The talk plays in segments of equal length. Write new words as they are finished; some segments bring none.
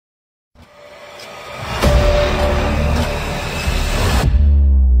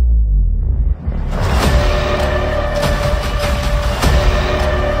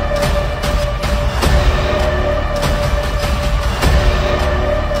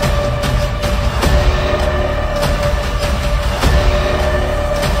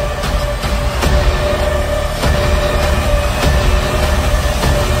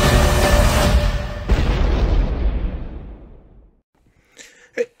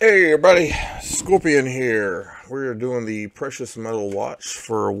Hey everybody, Scorpion here. We're doing the Precious Metal Watch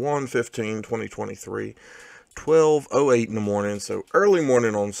for 1/15/2023, 12:08 in the morning, so early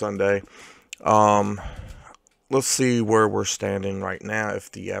morning on Sunday. Um, let's see where we're standing right now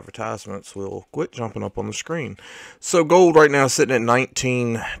if the advertisements will quit jumping up on the screen. So gold right now is sitting at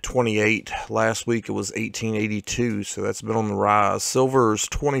 1928. Last week it was 1882, so that's been on the rise. Silver is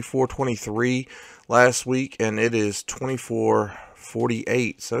 24.23 last week, and it is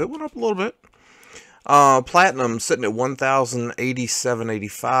 24.48, so it went up a little bit. Platinum sitting at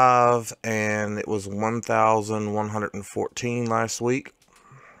 1,087.85, and it was 1,114 last week.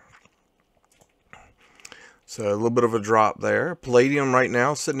 So a little bit of a drop there. Palladium right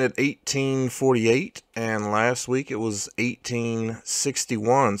now sitting at 18.48, and last week it was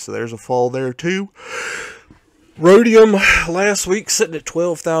 18.61. So there's a fall there too. Rhodium last week sitting at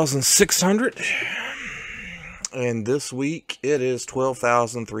 12,600. And this week it is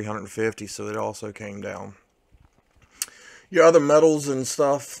 12,350, so it also came down. Your other metals and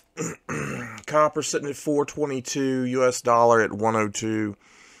stuff, copper sitting at 422, US dollar at 102,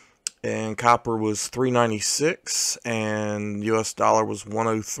 and copper was 396, and US dollar was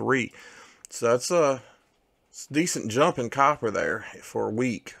 103. So that's a decent jump in copper there for a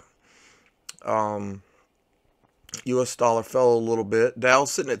week. US dollar fell a little bit. Dow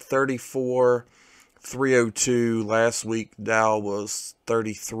sitting at 34,302. Last week Dow was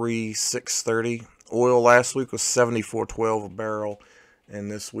 33,630. Oil last week was 74.12 a barrel,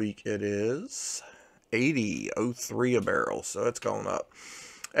 and this week it is 80.03 a barrel, so it's going up.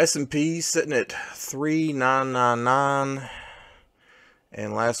 S&P sitting at 3,999,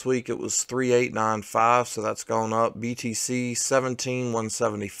 and last week it was 3,895, so that's going up. BTC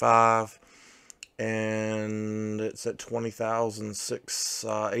 17,175, and it's at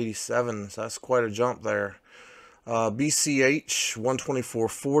 20,687, so that's quite a jump there. BCH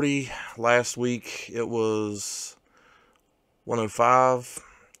 124.40. Last week it was 105.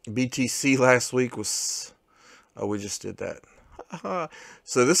 BTC last week was, oh, we just did that.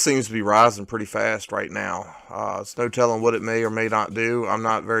 So this seems to be rising pretty fast right now. It's no telling what it may or may not do. I'm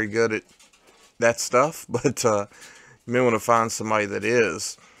not very good at that stuff, but you may want to find somebody that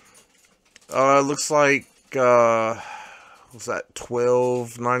is. It looks like, what's that,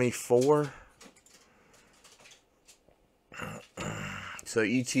 12.94? So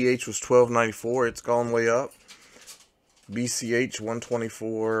ETH was 12.94. It's gone way up. BCH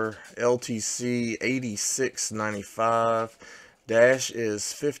 124. LTC 86.95. Dash is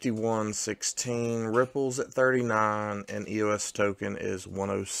 51.16. Ripple's at 39, and EOS token is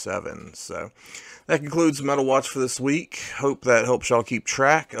 107. So that concludes the Metal Watch for this week. Hope that helps y'all keep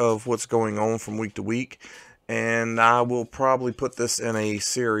track of what's going on from week to week. And I will probably put this in a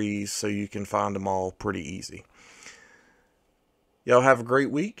series so you can find them all pretty easy. Y'all have a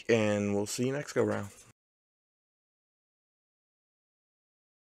great week, and we'll see you next go round.